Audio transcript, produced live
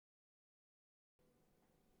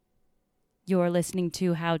You're listening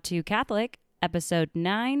to How to Catholic, Episode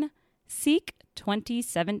 9, SEEK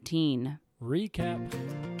 2017. Recap.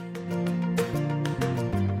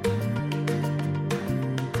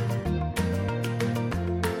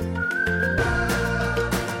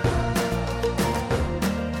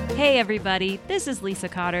 Hey everybody, this is Lisa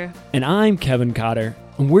Cotter. And I'm Kevin Cotter,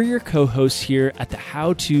 and we're your co-hosts here at the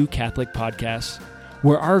How to Catholic podcast,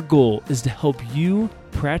 where our goal is to help you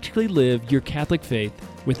practically live your Catholic faith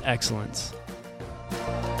with excellence.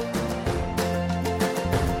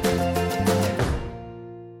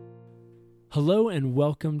 Hello and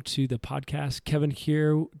welcome to the podcast. Kevin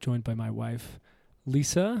here, joined by my wife,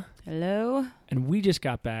 Lisa. Hello. And we just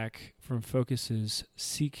got back from Focus's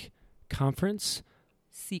SEEK conference.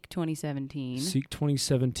 SEEK 2017. SEEK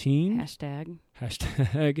 2017.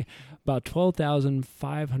 Hashtag. About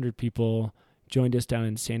 12,500 people joined us down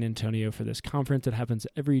in San Antonio for this conference that happens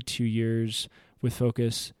every 2 years with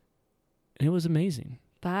Focus. And it was amazing.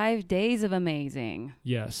 5 days of amazing.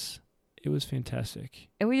 Yes, it was fantastic.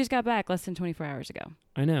 And we just got back less than 24 hours ago.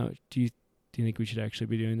 I know. Do you think we should actually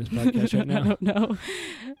be doing this podcast right now? I don't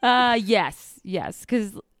know. Yes,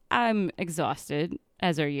 because I'm exhausted,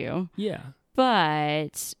 as are you. Yeah.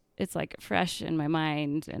 But it's like fresh in my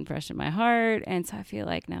mind and fresh in my heart. And so I feel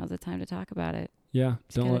like now's the time to talk about it. Yeah.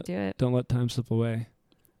 Do it. Don't let time slip away.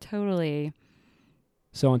 Totally.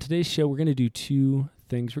 So on today's show, we're going to do two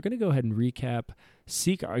things. We're going to go ahead and recap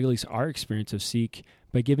SEEK, or at least our experience of SEEK,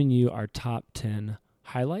 by giving you our top 10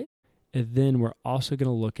 highlight. And then we're also going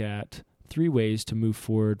to look at 3 ways to move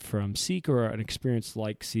forward from SEEK or an experience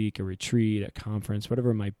like SEEK, a retreat, a conference,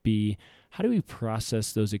 whatever it might be. How do we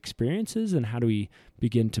process those experiences and how do we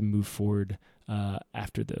begin to move forward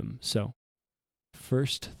after them? So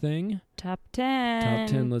first thing. Top 10. Top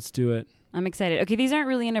 10, let's do it. I'm excited. Okay, these aren't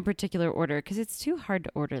really in a particular order because it's too hard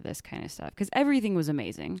to order this kind of stuff because everything was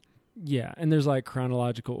amazing. Yeah, and there's like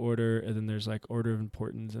chronological order and then there's like order of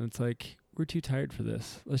importance. And it's like, we're too tired for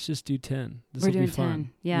this. Let's just do 10. This will be fun.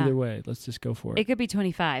 10. Yeah. Either way, let's just go for it. It could be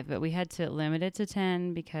 25, but we had to limit it to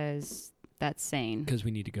 10 because that's sane. Because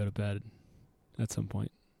we need to go to bed at some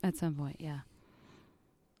point. At some point, yeah.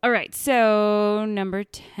 All right, so number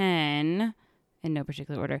 10, in no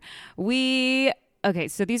particular order. Okay,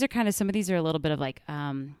 so these are kind of, some of these are a little bit of like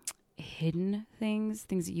hidden things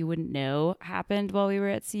that you wouldn't know happened while we were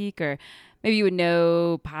at SEEK, or maybe you would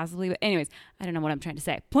know possibly. But anyways, I don't know what I'm trying to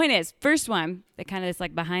say. Point is, first one, that kind of is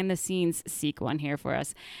like behind the scenes SEEK one here for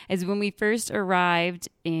us, is when we first arrived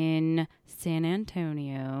in San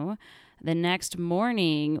Antonio. The next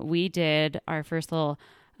morning, we did our first little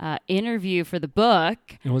interview for the book.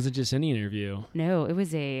 It wasn't just any interview. No, it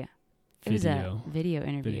was a video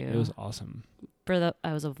interview. It was awesome. It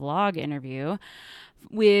was a vlog interview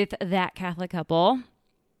with that Catholic couple.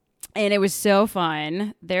 And it was so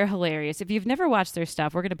fun. They're hilarious. If you've never watched their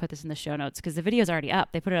stuff, we're going to put this in the show notes because the video's already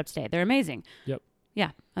up. They put it up today. They're amazing. Yep.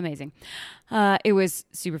 Yeah, amazing. It was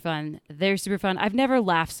super fun. They're super fun. I've never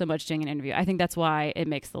laughed so much during an interview. I think that's why it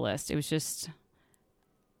makes the list. It was just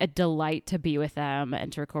a delight to be with them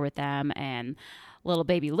and to record with them. And little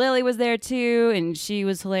baby Lily was there too, and she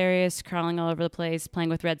was hilarious, crawling all over the place, playing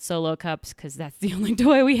with red Solo cups because that's the only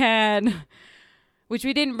toy we had, which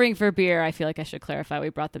we didn't bring for beer. I feel like I should clarify. We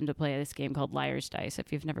brought them to play this game called Liar's Dice.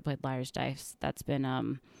 If you've never played Liar's Dice, that's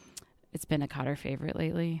been it's been a Cotter favorite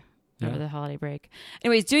lately. Yeah. Over the holiday break.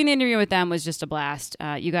 Anyways, doing the interview with them was just a blast.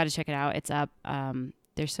 You got to check it out. It's up.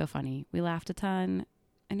 They're so funny. We laughed a ton,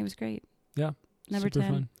 and it was great. Yeah. Number super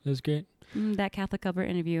 10. Fun. It was great. That Catholic cover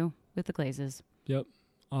interview with the Glazes. Yep.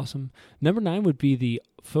 Awesome. Number 9 would be the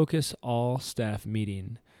Focus All Staff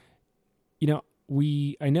meeting. You know,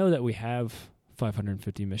 I know that we have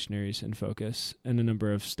 550 missionaries in Focus and a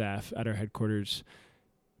number of staff at our headquarters,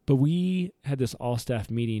 but we had this all-staff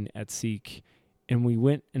meeting at SEEK, and we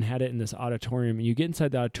went and had it in this auditorium, and you get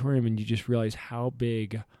inside the auditorium and you just realize how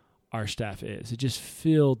big our staff is. It just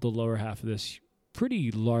filled the lower half of this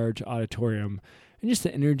pretty large auditorium, and just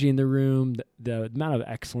the energy in the room, the amount of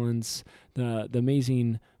excellence, the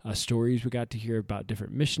amazing stories we got to hear about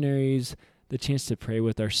different missionaries, the chance to pray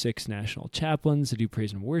with our 6 national chaplains, to do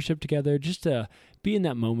praise and worship together, just to be in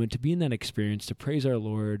that moment, to be in that experience, to praise our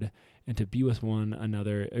Lord, and to be with one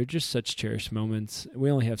another. They're just such cherished moments.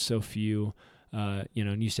 We only have so few.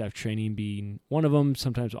 New staff training being one of them.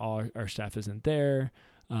 Sometimes all our staff isn't there.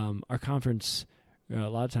 Our conference, a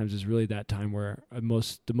lot of times, is really that time where the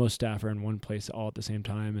most staff are in one place all at the same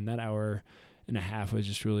time. And that hour and a half was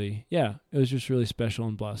just really, it was just really special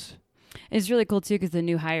and blessed. It's really cool, too, because the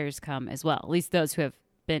new hires come as well, at least those who have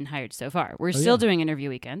been hired so far. We're still doing interview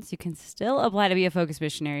weekends. You can still apply to be a Focus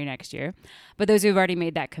missionary next year, but those who have already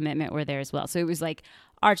made that commitment were there as well. So it was like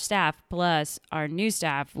our staff plus our new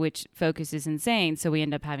staff, which Focus is insane. So we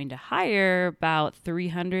end up having to hire about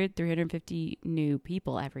 350 new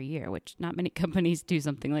people every year, which not many companies do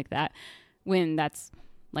something like that when that's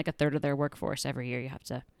like a third of their workforce every year you have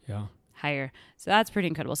to hire. So that's pretty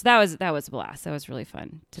incredible. So that was a blast. That was really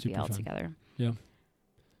fun to be all together. Yeah.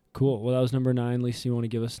 Cool. Well, that was number 9. Lisa, you want to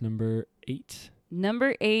give us number 8?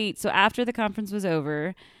 Number 8. So after the conference was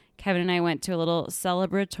over, Kevin and I went to a little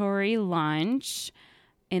celebratory lunch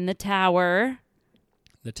in the tower.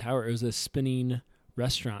 The tower. It was a spinning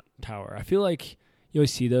restaurant tower. I feel like you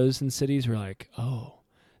always see those in cities where like, oh,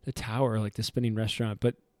 the tower, like the spinning restaurant,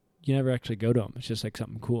 but you never actually go to them. It's just like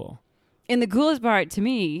something cool. And the coolest part to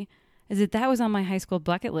me is that was on my high school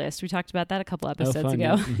bucket list. We talked about that a couple episodes ago.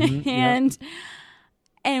 Yeah. Mm-hmm.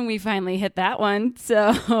 and we finally hit that one.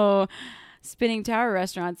 So spinning tower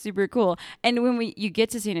restaurant, super cool. And when you get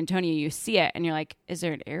to San Antonio, you see it and you're like, is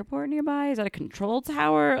there an airport nearby? Is that a control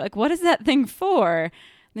tower? Like, what is that thing for? And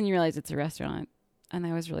then you realize it's a restaurant. And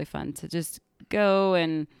that was really fun to just go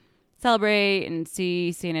and celebrate and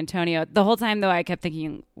see San Antonio. The whole time, though, I kept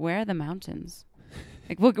thinking, where are the mountains?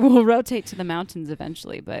 Like, we'll rotate to the mountains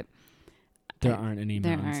eventually, but there aren't any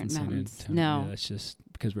mountains in San Antonio. No. Yeah, that's just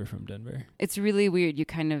because we're from Denver. It's really weird. You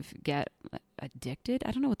kind of get addicted.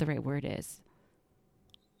 I don't know what the right word is.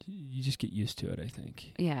 You just get used to it, I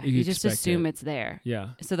think. Yeah, you just assume it's there. Yeah.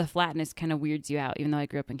 So the flatness kind of weirds you out, even though I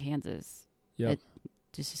grew up in Kansas. Yeah.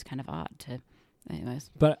 It's just kind of odd to... Anyways.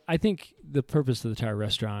 But I think the purpose of the tower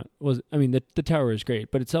restaurant was, I mean, the tower is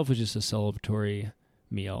great, but itself was just a celebratory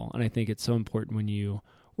meal. And I think it's so important when you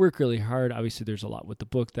work really hard. Obviously, there's a lot with the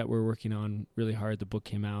book that we're working on really hard. The book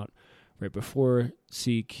came out right before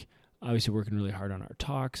SEEK. Obviously, working really hard on our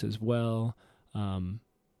talks as well.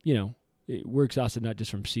 We're exhausted not just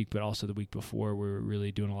from SEEK, but also the week before. We were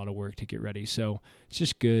really doing a lot of work to get ready. So it's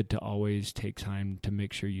just good to always take time to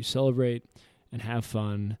make sure you celebrate and have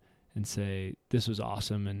fun and say, this was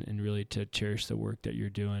awesome, and really to cherish the work that you're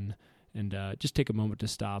doing, and just take a moment to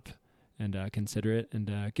stop and consider it, and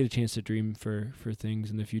get a chance to dream for things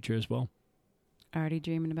in the future as well. Already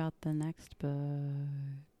dreaming about the next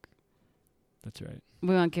book. That's right.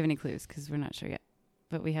 We won't give any clues because we're not sure yet,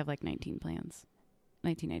 but we have like 19 plans,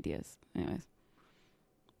 19 ideas. Anyways.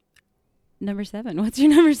 Number 7. What's your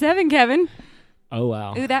number 7, Kevin? Oh,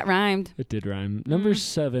 wow. Ooh, that rhymed. It did rhyme. Number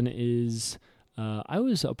 7 is... I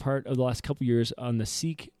was a part of the last couple years on the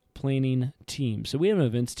SEEK planning team. So we have an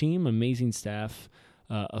events team, amazing staff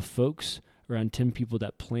of folks, around 10 people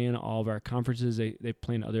that plan all of our conferences. They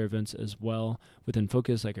plan other events as well within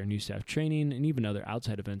Focus, like our new staff training and even other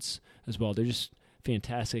outside events as well. They're just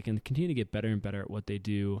fantastic and continue to get better and better at what they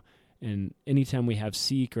do. And anytime we have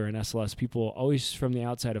SEEK or an SLS, people always from the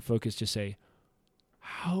outside of Focus just say,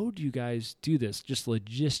 how do you guys do this? Just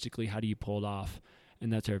logistically, how do you pull it off?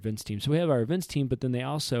 And that's our events team. So we have our events team, but then they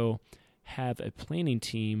also have a planning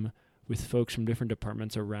team with folks from different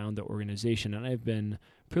departments around the organization. And I've been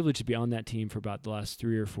privileged to be on that team for about the last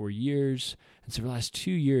 3 or 4 years. And so for the last 2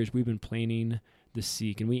 years, we've been planning the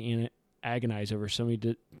SEEK, and we agonize over so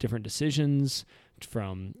many different decisions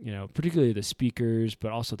from, particularly the speakers,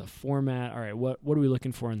 but also the format. All right, what are we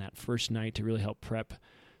looking for in that first night to really help prep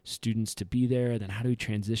students to be there? Then how do we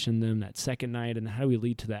transition them that second night? And then how do we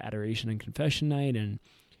lead to that adoration and confession night? And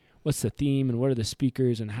what's the theme? And what are the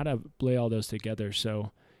speakers? And how to lay all those together?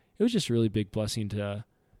 So it was just a really big blessing to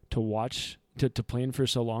watch, to plan for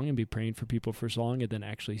so long and be praying for people for so long, and then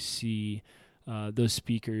actually see those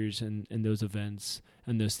speakers and those events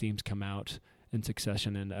and those themes come out in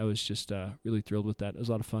succession. And I was just really thrilled with that. It was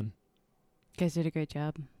a lot of fun. You guys did a great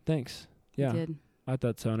job. Thanks. Yeah. You did. I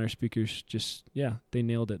thought so, and our speakers they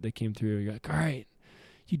nailed it. They came through. You're like, all right,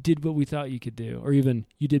 you did what we thought you could do, or even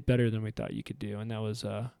you did better than we thought you could do, and that was,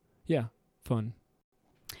 fun.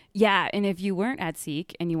 Yeah, and if you weren't at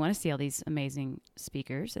SEEK and you want to see all these amazing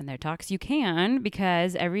speakers and their talks, you can,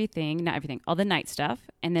 because all the night stuff,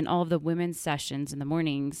 and then all of the women's sessions in the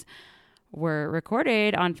mornings were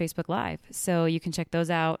recorded on Facebook Live. So you can check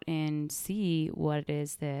those out and see what it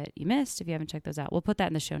is that you missed if you haven't checked those out. We'll put that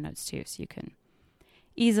in the show notes too, so you can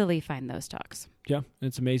easily find those talks. Yeah,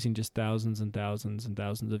 it's amazing, just thousands and thousands and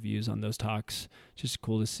thousands of views on those talks. Just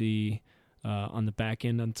cool to see on the back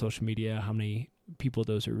end on social media how many people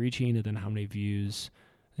those are reaching, and then how many views.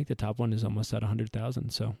 I think the top one is almost at 100,000.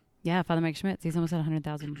 So yeah, Father Mike Schmitz, he's almost at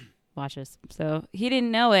 100,000 watches. So he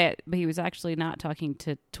didn't know it, but he was actually not talking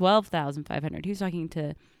to 12,500. He was talking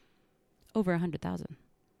to over 100,000.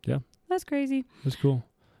 Yeah, that's crazy. That's cool.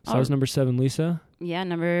 So that was number 7, Lisa. Yeah,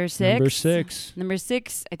 number 6. Number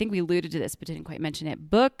 6. I think we alluded to this, but didn't quite mention it.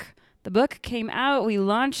 The book came out. We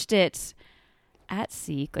launched it at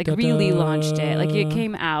Seek, like really launched it. Like it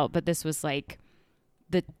came out, but this was like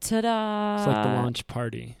the ta-da. It's like the launch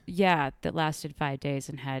party. Yeah, that lasted 5 days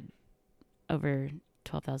and had over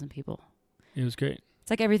 12,000 people. It was great. It's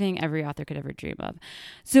like everything every author could ever dream of.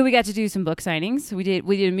 So we got to do some book signings. We did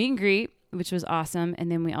a meet and greet, which was awesome.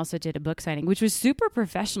 And then we also did a book signing, which was super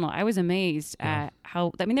professional. I was amazed at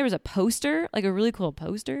how, there was a poster, like a really cool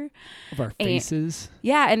poster. Of our faces.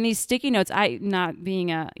 And these sticky notes, not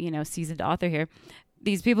being a, seasoned author here,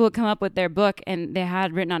 these people would come up with their book and they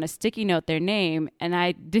had written on a sticky note their name. And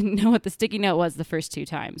I didn't know what the sticky note was the first 2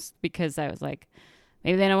 times because I was like,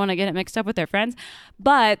 maybe they don't want to get it mixed up with their friends.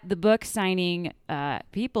 But the book signing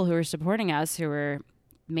people who were supporting us, who were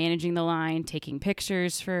managing the line, taking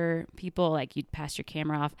pictures for people, like you'd pass your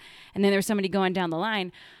camera off. And then there was somebody going down the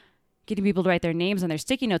line, getting people to write their names on their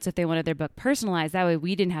sticky notes if they wanted their book personalized. That way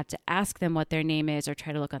we didn't have to ask them what their name is or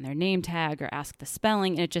try to look on their name tag or ask the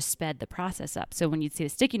spelling. And it just sped the process up. So when you'd see the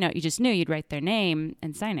sticky note, you just knew you'd write their name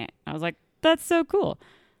and sign it. I was like, that's so cool.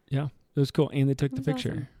 Yeah, it was cool. And they took the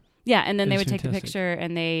picture. Awesome. Yeah, and then they would fantastic. take the picture,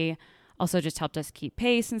 and they also just helped us keep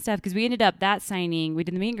pace and stuff, because we ended up that signing, we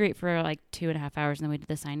did the meet and greet for like 2.5 hours, and then we did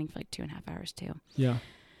the signing for like 2.5 hours too. Yeah.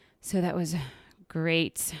 So that was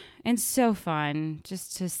great and so fun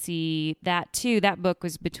just to see that too. That book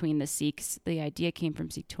was between the Seeks. The idea came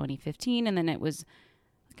from Seek 2015, and then it was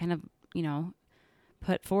kind of,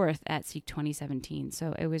 put forth at Seek 2017.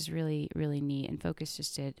 So it was really, really neat. And Focus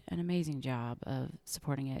just did an amazing job of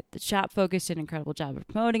supporting it. The shop Focus did an incredible job of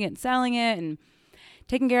promoting it and selling it and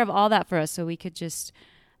taking care of all that for us, so we could just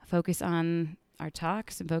focus on our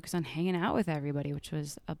talks and focus on hanging out with everybody, which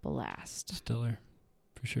was a blast. Stellar,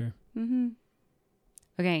 for sure. Mm-hmm.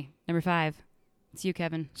 Okay, number 5. It's you,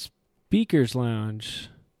 Kevin. Speakers Lounge.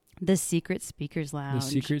 The Secret Speakers Lounge. The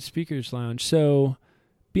Secret Speakers Lounge. So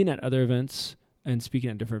being at other events and speaking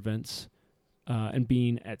at different events and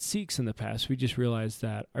being at Seeks in the past, we just realized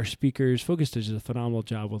that our speakers, Focus does a phenomenal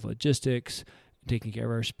job with logistics, taking care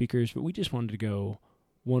of our speakers, but we just wanted to go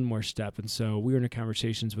one more step. And so we were in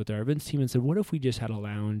conversations with our events team and said, what if we just had a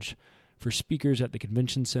lounge for speakers at the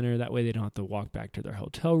convention center? That way they don't have to walk back to their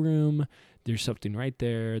hotel room. There's something right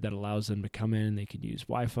there that allows them to come in. They can use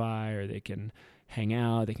Wi-Fi, or they can hang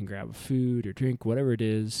out. They can grab a food or drink, whatever it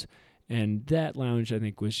is. And that lounge, I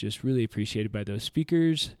think, was just really appreciated by those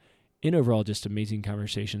speakers. And overall, just amazing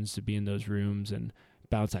conversations to be in those rooms and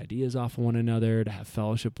bounce ideas off of one another, to have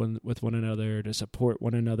fellowship with one another, to support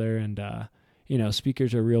one another. And,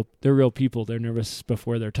 speakers are real people. They're nervous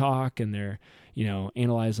before their talk, and they're,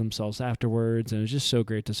 analyze themselves afterwards. And it's just so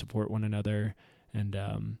great to support one another and,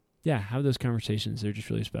 have those conversations. They're just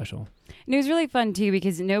really special. And it was really fun too,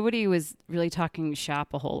 because nobody was really talking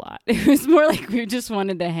shop a whole lot. It was more like we just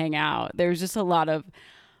wanted to hang out. There was just a lot of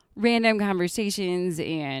random conversations,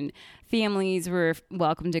 and families were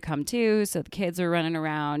welcome to come too. So the kids were running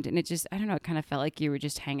around, and it just, I don't know, it kind of felt like you were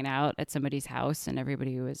just hanging out at somebody's house and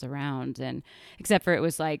everybody was around. And except for it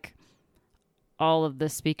was like all of the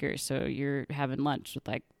speakers. So you're having lunch with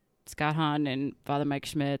like Scott Hahn and Father Mike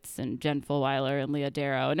Schmitz and Jen Fulweiler and Leah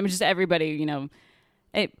Darrow. And it was just everybody,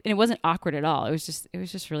 it wasn't awkward at all. It was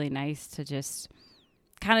just really nice to just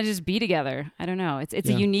kind of just be together. I don't know. It's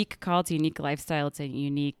a unique call. It's a unique lifestyle. It's a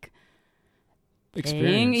unique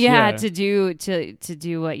experience. Yeah, to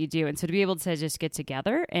do what you do. And so to be able to just get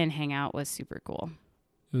together and hang out was super cool.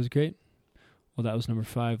 It was great. Well, that was number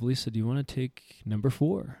 5. Lisa, do you want to take number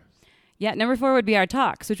 4? Yeah, number 4 would be our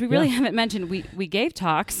talks, which we really haven't mentioned. We gave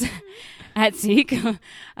talks at Seek.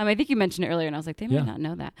 I think you mentioned it earlier, and I was like, they might not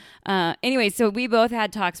know that. Anyway, so we both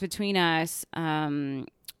had talks between us.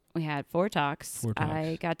 We had 4 talks.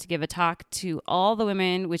 I got to give a talk to all the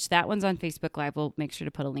women, which that one's on Facebook Live. We'll make sure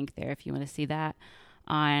to put a link there if you want to see that,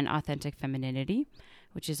 on authentic femininity,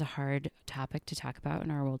 which is a hard topic to talk about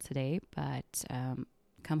in our world today, but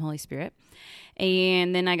come Holy Spirit.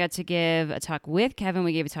 And then I got to give a talk with Kevin.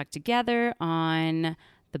 We gave a talk together on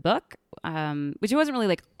the book, which it wasn't really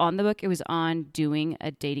like on the book. It was on doing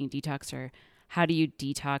a dating detox, or how do you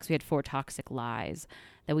detox. We had 4 toxic lies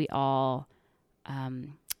that we all,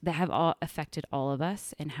 that have all affected all of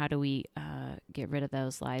us. And how do we get rid of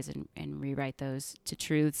those lies and rewrite those to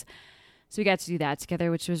truths? So we got to do that together,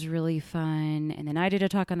 which was really fun. And then I did a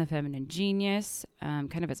talk on the feminine genius,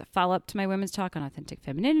 kind of as a follow-up to my women's talk on authentic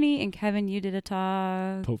femininity. And Kevin, you did a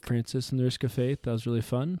talk. Pope Francis and the Risk of Faith. That was really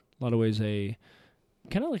fun. A lot of ways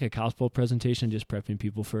kind of like a gospel presentation, just prepping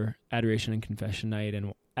people for adoration and confession night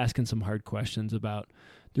and asking some hard questions about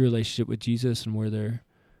the relationship with Jesus and where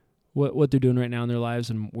what they're doing right now in their lives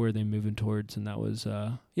and where they're moving towards. And that was,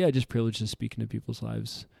 just privileged to speak into people's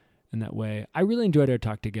lives in that way. I really enjoyed our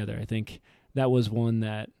talk together. I think that was one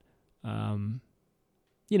that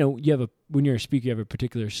when you're a speaker, you have a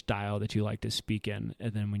particular style that you like to speak in.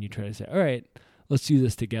 And then when you try to say, all right, let's do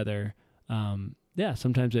this together.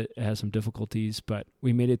 Sometimes it has some difficulties, but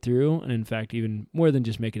we made it through. And in fact, even more than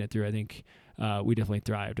just making it through, I think we definitely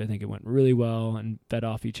thrived. I think it went really well and fed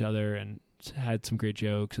off each other and had some great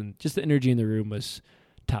jokes. And just the energy in the room was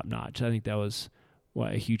top notch. I think that was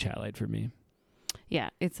a huge highlight for me. Yeah,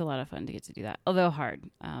 it's a lot of fun to get to do that, although hard.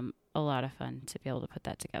 A lot of fun to be able to put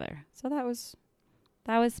that together. So that was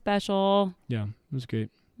special. Yeah, it was great.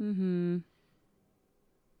 Mm-hmm.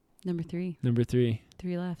 Number 3.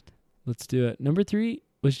 3 left. Let's do it. Number 3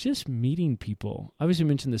 was just meeting people. Obviously, we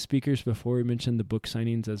mentioned the speakers before. We mentioned the book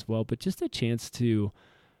signings as well, but just a chance to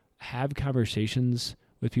have conversations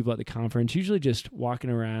with people at the conference, usually just walking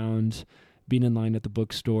around, being in line at the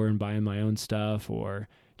bookstore and buying my own stuff, or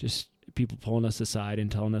just people pulling us aside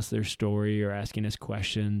and telling us their story or asking us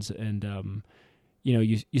questions. And,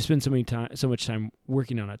 you spend so much time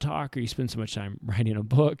working on a talk, or you spend so much time writing a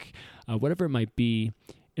book, whatever it might be.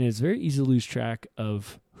 And it's very easy to lose track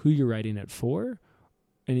of who you're writing it for,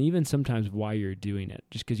 and even sometimes why you're doing it.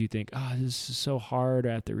 Just because you think, this is so hard,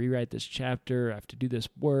 I have to rewrite this chapter, I have to do this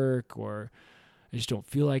work, or I just don't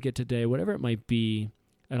feel like it today, whatever it might be.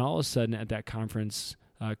 And all of a sudden at that conference,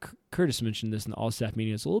 Curtis mentioned this in the all-staff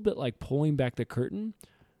meeting, it's a little bit like pulling back the curtain,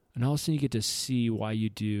 and all of a sudden you get to see why you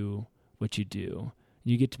do what you do.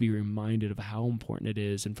 And you get to be reminded of how important it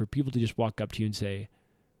is, and for people to just walk up to you and say,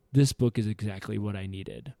 this book is exactly what I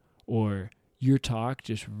needed, or your talk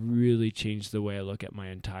just really changed the way I look at my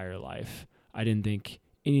entire life. I didn't think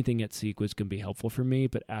anything at SEEK was going to be helpful for me,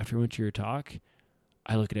 but after I went to your talk,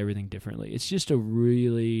 I look at everything differently. It's just a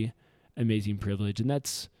really amazing privilege, and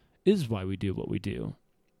is why we do what we do,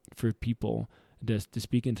 for people to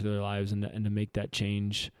speak into their lives and to make that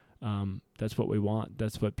change. That's what we want.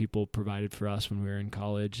 That's what people provided for us when we were in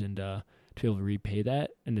college, and to be able to repay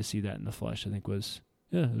that and to see that in the flesh, I think it was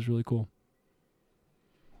really cool.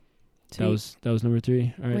 Sweet. That was number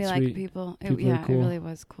 3. All right, we sweet. like people. Cool. It really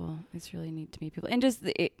was cool. It's really neat to meet people, and just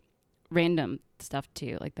random stuff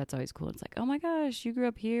too. Like, that's always cool. It's like, oh my gosh, you grew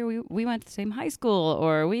up here. We went to the same high school,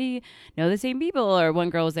 or we know the same people. Or one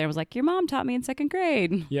girl was there and was like, your mom taught me in 2nd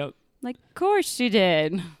grade. Yep. Like, of course she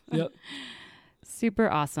did. Yep. Super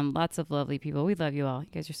awesome. Lots of lovely people. We love you all. You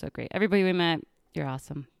guys are so great. Everybody we met, you're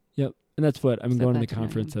awesome. Yep. And that's what I'm going to the glad to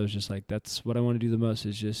conference. I was just like, that's what I want to do the most,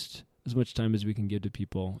 is just as much time as we can give to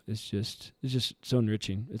people. It's just so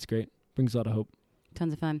enriching. It's great. Brings a lot of hope.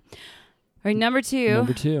 Tons of fun. All right, number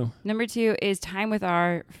 2. Number 2 is time with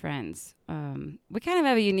our friends. We kind of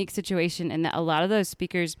have a unique situation in that a lot of those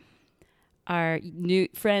speakers are new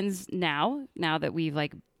friends now that we've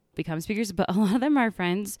become speakers, but a lot of them are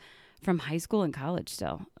friends from high school and college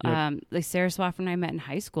still. Yep. Like Sarah Swaff and I met in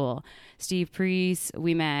high school. Steve Priest,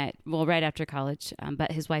 we met, right after college,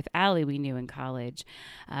 but his wife, Allie, we knew in college.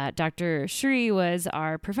 Dr. Shri was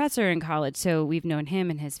our professor in college, so we've known him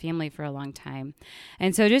and his family for a long time.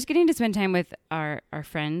 And so just getting to spend time with our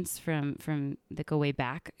friends from that go way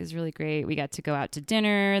back is really great. We got to go out to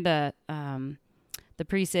dinner, the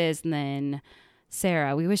Priestes, and then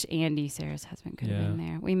Sarah. We wish Andy, Sarah's husband, could have been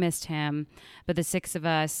there. We missed him. But the 6 of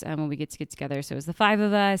us, when we get together, so it was the 5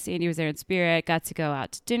 of us. Andy was there in spirit, got to go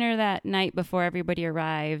out to dinner that night before everybody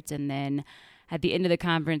arrived. And then at the end of the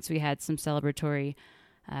conference, we had some celebratory,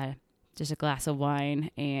 just a glass of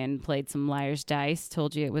wine, and played some Liar's Dice.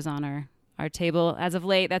 Told you it was on our table as of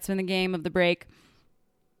late. That's been the game of the break.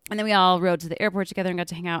 And then we all rode to the airport together and got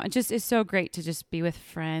to hang out. And just, it's so great to just be with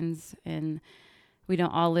friends, and we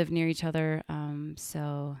don't all live near each other,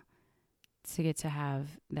 so to get to have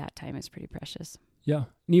that time is pretty precious. Yeah.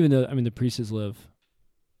 And even though, the Priestes live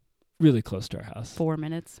really close to our house. 4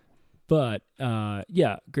 minutes. But,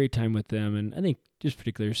 great time with them. And I think just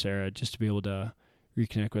particularly Sarah, just to be able to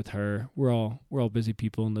reconnect with her. We're all busy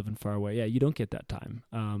people and living far away. Yeah, you don't get that time.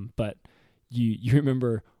 But you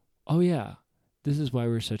remember, oh yeah, this is why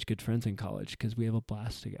we're such good friends in college, because we have a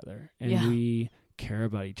blast together. And we care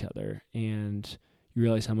about each other. And you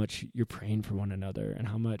realize how much you're praying for one another and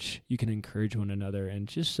how much you can encourage one another. And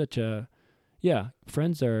just such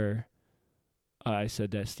friends are, I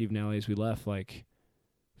said that Steve and Allie as we left, like,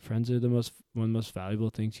 friends are one of the most valuable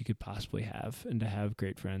things you could possibly have. And to have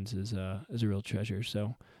great friends is a real treasure.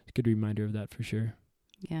 So it's a good reminder of that for sure.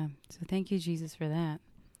 Yeah. So thank you, Jesus, for that.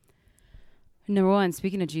 Number 1,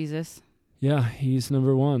 speaking of Jesus. Yeah, he's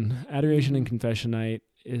number 1. Adoration and confession night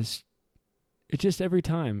it's just every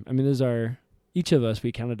time. Each of us,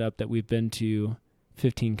 we counted up that we've been to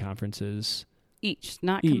 15 conferences. Each,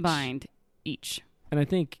 not combined, each. And I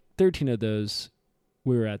think 13 of those,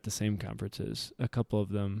 we were at the same conferences. A couple of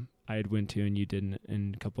them I had went to and you didn't,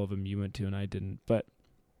 and a couple of them you went to and I didn't. But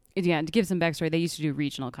Yeah, to give some backstory, they used to do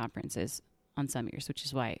regional conferences on some years, which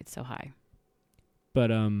is why it's so high.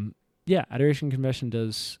 But yeah, Adoration Convention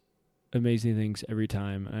does amazing things every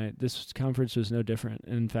time. This conference was no different.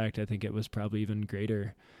 In fact, I think it was probably even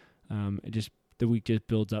greater. The week just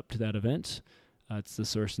builds up to that event. It's the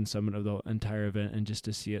source and summit of the entire event, and just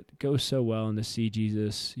to see it go so well and to see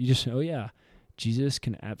Jesus, you just, Jesus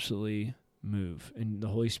can absolutely move, and the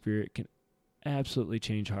Holy Spirit can absolutely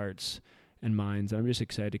change hearts and minds. I'm just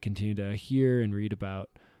excited to continue to hear and read about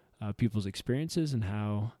people's experiences and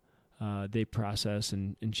how they process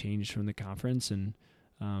and change from the conference, and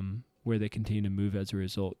where they continue to move as a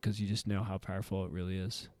result, because you just know how powerful it really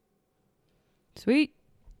is. Sweet.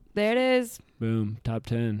 There it is. Boom. Top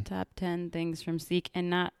 10. Top 10 things from Seek, and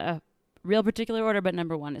not a real particular order, but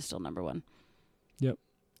number one is still number one. Yep.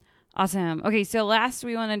 Awesome. Okay, so last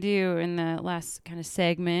we want to do in the last kind of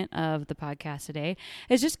segment of the podcast today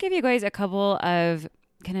is just give you guys a couple of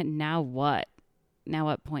kind of now what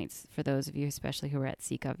points for those of you, especially who are at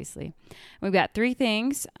Seek, obviously. We've got 3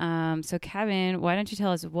 things. So Kevin, why don't you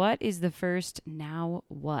tell us what is the first now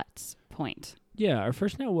what point? Yeah, our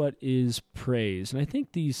first now what is praise. And I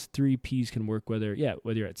think these 3 P's can work whether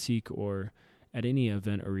you're at Seek or at any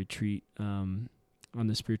event or retreat on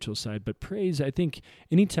the spiritual side. But praise, I think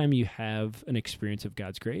anytime you have an experience of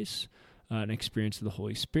God's grace, an experience of the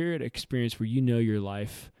Holy Spirit, experience where you know your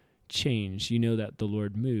life changed, you know that the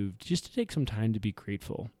Lord moved, just to take some time to be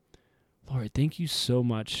grateful. Lord, thank you so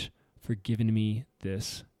much for giving me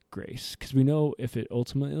this grace. Because we know if it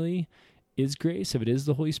ultimately is grace, if it is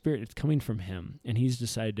the Holy Spirit, it's coming from Him, and He's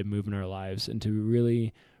decided to move in our lives, and to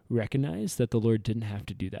really recognize that the Lord didn't have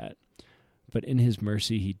to do that, but in His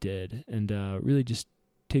mercy He did, and really just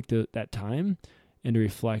take that time and to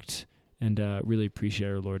reflect and really appreciate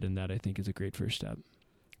our Lord in that, I think is a great first step.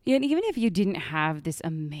 Yeah, and even if you didn't have this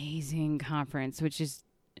amazing conference, which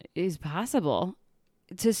is possible,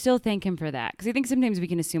 to still thank Him for that. Because I think sometimes we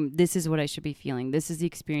can assume this is what I should be feeling. This is the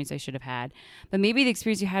experience I should have had. But maybe the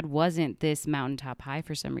experience you had wasn't this mountaintop high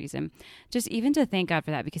for some reason. Just even to thank God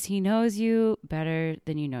for that, because He knows you better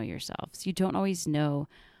than you know yourself. So you don't always know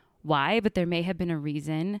why, but there may have been a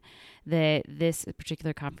reason that this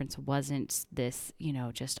particular conference wasn't this,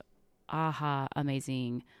 just aha,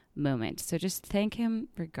 amazing moment. So just thank Him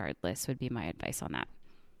regardless would be my advice on that.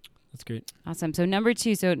 That's great. Awesome. So number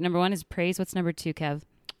 2. So number 1 is praise. What's number 2, Kev?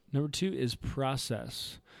 Number 2 is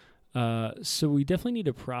process. So we definitely need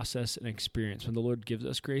to process an experience. When the Lord gives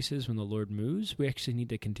us graces, when the Lord moves, we actually need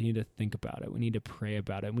to continue to think about it. We need to pray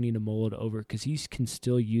about it. We need to mull it over, because He can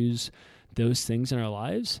still use those things in our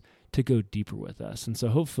lives to go deeper with us. And so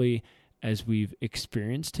hopefully, as we've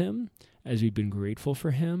experienced Him, as we've been grateful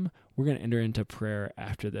for Him, we're going to enter into prayer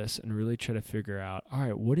after this and really try to figure out, all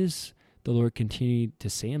right, what is the Lord continue to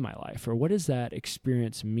say in my life? Or what does that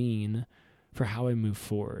experience mean for how I move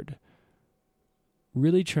forward?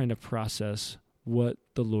 Really trying to process what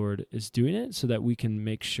the Lord is doing it, so that we can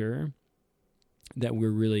make sure that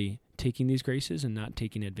we're really taking these graces and not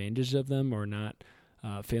taking advantage of them, or not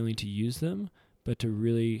failing to use them, but to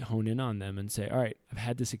really hone in on them and say, all right, I've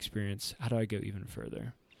had this experience. How do I go even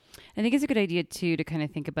further? I think it's a good idea, too, to kind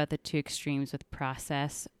of think about the 2 extremes with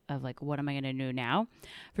process of, like, what am I going to do now?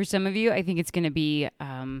 For some of you, I think it's going to be,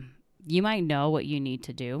 you might know what you need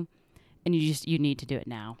to do, and you need to do it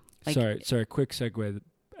now. Like, sorry, quick segue.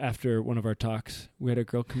 After one of our talks, we had a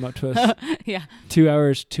girl come up to us. Yeah. 2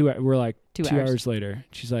 hours, we're like 2 2 hours later.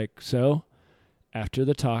 She's like, so after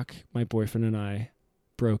the talk, my boyfriend and I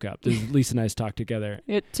broke up. Lisa and I's talked together.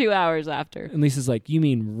 2 hours after. And Lisa's like, you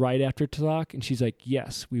mean right after talk? And she's like,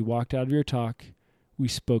 yes, we walked out of your talk, we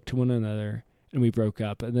spoke to one another, and we broke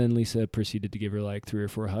up. And then Lisa proceeded to give her like 3 or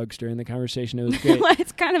 4 hugs during the conversation. It was great.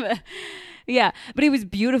 It's kind of but it was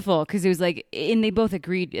beautiful, because it was like, and they both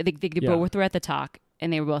agreed. They both were at the talk,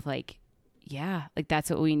 and they were both like, yeah, like that's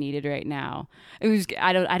what we needed right now. It was,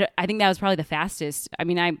 I think that was probably the fastest. I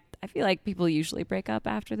mean, I feel like people usually break up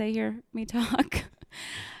after they hear me talk.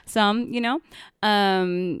 Some,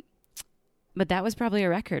 but that was probably a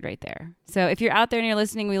record right there. So if you're out there and you're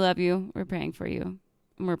listening, we love you. We're praying for you,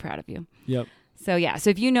 and we're proud of you. Yep. So yeah. So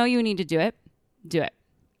if you know you need to do it, do it.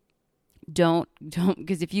 Don't,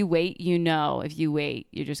 because if you wait, if you wait,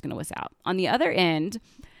 you're just going to miss out. On the other end,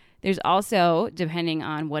 there's also, depending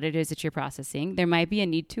on what it is that you're processing, there might be a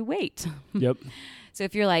need to wait. Yep. So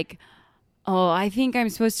if you're like, oh, I think I'm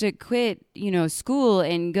supposed to quit, school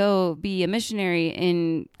and go be a missionary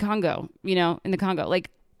in Congo, in the Congo.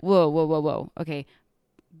 Like, whoa. Okay.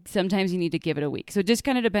 Sometimes you need to give it a week. So it just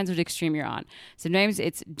kind of depends which extreme you're on. Sometimes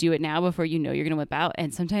it's do it now before you know you're going to whip out.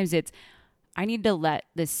 And sometimes it's, I need to let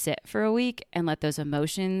this sit for a week and let those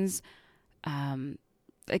emotions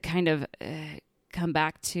kind of come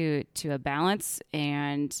back to a balance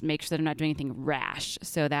and make sure that I'm not doing anything rash.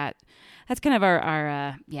 So that's kind of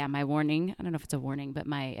our my warning. I don't know if it's a warning, but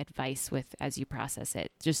my advice with as you process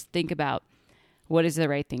it. Just think about what is the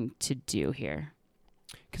right thing to do here.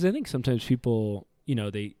 Because I think sometimes people,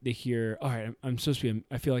 they hear, all right, I'm supposed to be,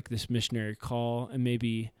 I feel like this missionary call, and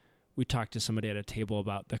maybe we talk to somebody at a table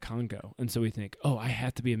about the Congo. And so we think, oh, I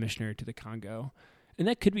have to be a missionary to the Congo. And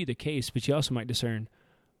that could be the case, but you also might discern,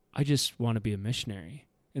 I just want to be a missionary.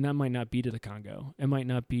 And that might not be to the Congo. It might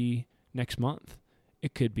not be next month.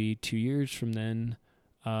 It could be 2 years from then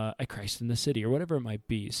at Christ in the City or whatever it might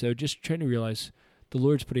be. So just trying to realize the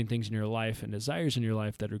Lord's putting things in your life and desires in your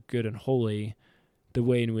life that are good and holy, the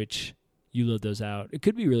way in which you live those out. It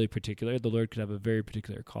could be really particular. The Lord could have a very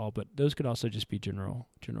particular call, but those could also just be general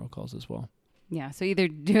calls as well. Yeah, so either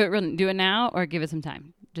do it now or give it some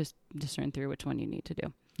time. Just discern through which one you need to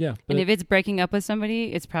do. Yeah. And if it's breaking up with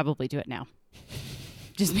somebody, it's probably do it now.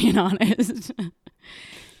 Just being honest.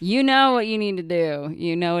 You know what you need to do.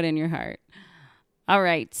 You know it in your heart. All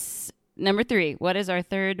right. Number 3. What is our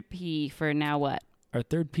third P for now what? Our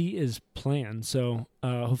third P is plan. So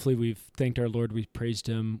hopefully we've thanked our Lord. We've praised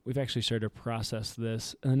him. We've actually started to process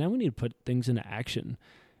this. And now we need to put things into action.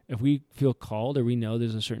 If we feel called or we know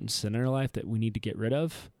there's a certain sin in our life that we need to get rid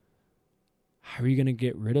of, how are you going to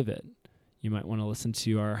get rid of it? You might want to listen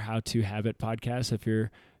to our How to Habit podcast if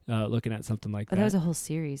you're looking at something like that. That was a whole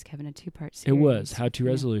series, Kevin, a 2-part series. It was How to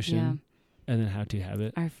Resolution and then How to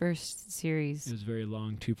Habit. Our first series. It was very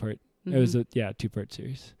long, 2-part. Mm-hmm. It was a 2-part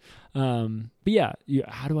series. But yeah,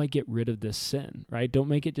 how do I get rid of this sin, right? Don't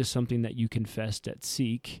make it just something that you confessed at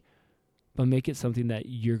Seek, but make it something that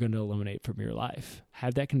you're going to eliminate from your life.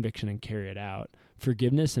 Have that conviction and carry it out.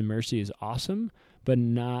 Forgiveness and mercy is awesome, but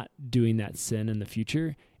not doing that sin in the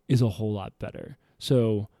future is a whole lot better.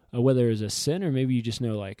 So whether it's a sin or maybe you just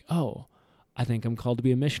know like, oh, I think I'm called to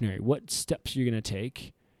be a missionary. What steps you're going to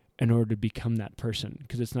take in order to become that person?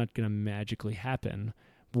 Because it's not going to magically happen.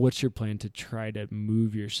 What's your plan to try to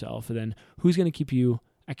move yourself? And then who's going to keep you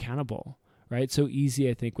accountable, right? So easy,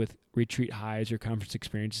 I think, with retreat highs or conference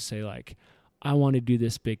experiences to say like, I want to do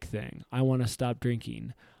this big thing. I want to stop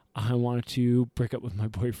drinking. I want to break up with my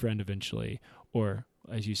boyfriend eventually. Or,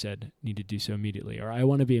 as you said, need to do so immediately. Or I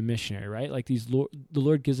want to be a missionary, right? Like the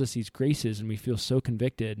Lord gives us these graces and we feel so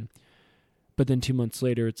convicted. But then 2 months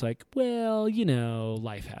later, it's like, well,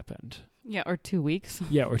 life happened. Yeah, or 2 weeks.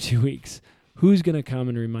 Yeah, or 2 weeks. Who's going to come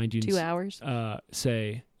and remind you? 2 hours.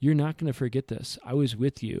 Say, you're not going to forget this. I was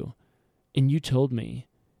with you, and you told me,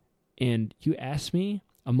 and you asked me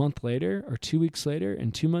a month later, or 2 weeks later,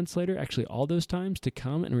 and 2 months later, actually all those times, to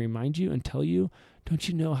come and remind you and tell you, don't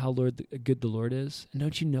you know how good the Lord is? And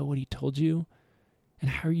don't you know what he told you?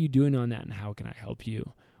 And how are you doing on that, and how can I help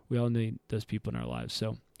you? We all need those people in our lives.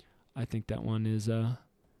 So I think that one is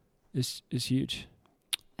huge.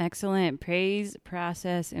 Excellent. Praise,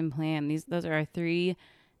 process, and plan. Those are our 3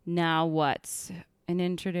 now what's. And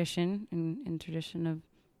in tradition of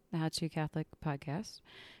the How To Catholic podcast,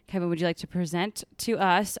 Kevin, would you like to present to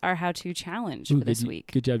us our How To challenge for this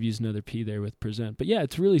week? Good job using another P there with present. But yeah,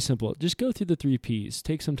 it's really simple. Just go through the 3 Ps.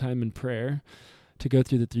 Take some time in prayer to go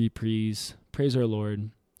through the 3 Ps. Praise our Lord.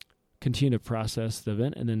 Continue to process the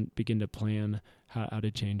event and then begin to plan how to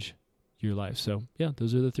change your life. So yeah,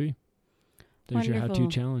 those are the 3. There's Wonderful. your How To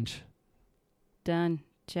challenge. Done.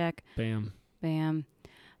 Check. Bam. Bam.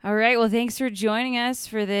 All right. Well, thanks for joining us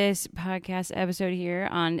for this podcast episode here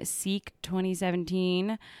on Seek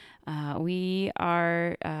 2017. We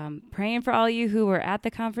are praying for all you who were at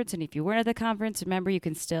the conference. And if you weren't at the conference, remember you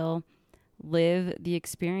can still live the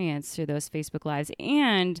experience through those Facebook Lives.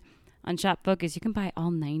 And on Shop Focus, you can buy all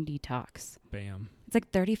 90 talks. Bam. It's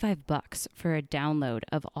like $35 for a download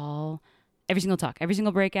of every single talk, every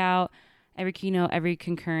single breakout, every keynote, every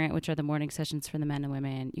concurrent, which are the morning sessions for the men and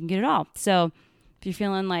women. You can get it all. So if you're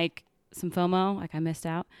feeling like some FOMO, like I missed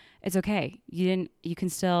out, it's okay. You can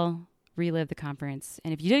still relive the conference.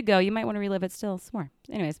 And if you did go, you might want to relive it still some more.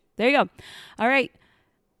 Anyways, there you go. All right.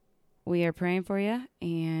 We are praying for you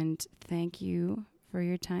and thank you for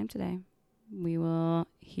your time today. We will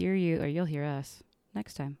hear you, or you'll hear us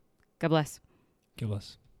next time. God bless. God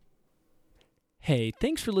bless. Hey,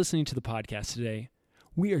 thanks for listening to the podcast today.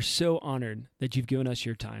 We are so honored that you've given us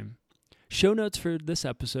your time. Show notes for this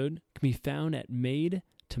episode can be found at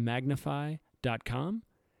madetomagnify.com,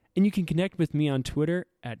 and you can connect with me on Twitter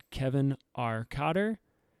at Kevin R. Cotter,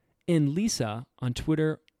 and Lisa on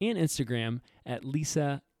Twitter and Instagram at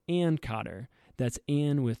Lisa Ann Cotter. That's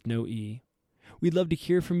Ann with no E. We'd love to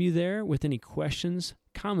hear from you there with any questions,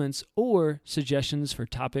 comments, or suggestions for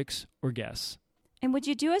topics or guests. And would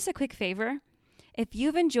you do us a quick favor? If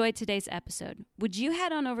you've enjoyed today's episode, would you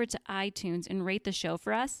head on over to iTunes and rate the show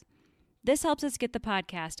for us? This helps us get the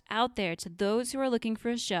podcast out there to those who are looking for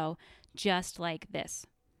a show just like this.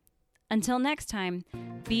 Until next time,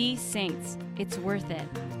 be saints. It's worth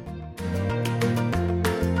it.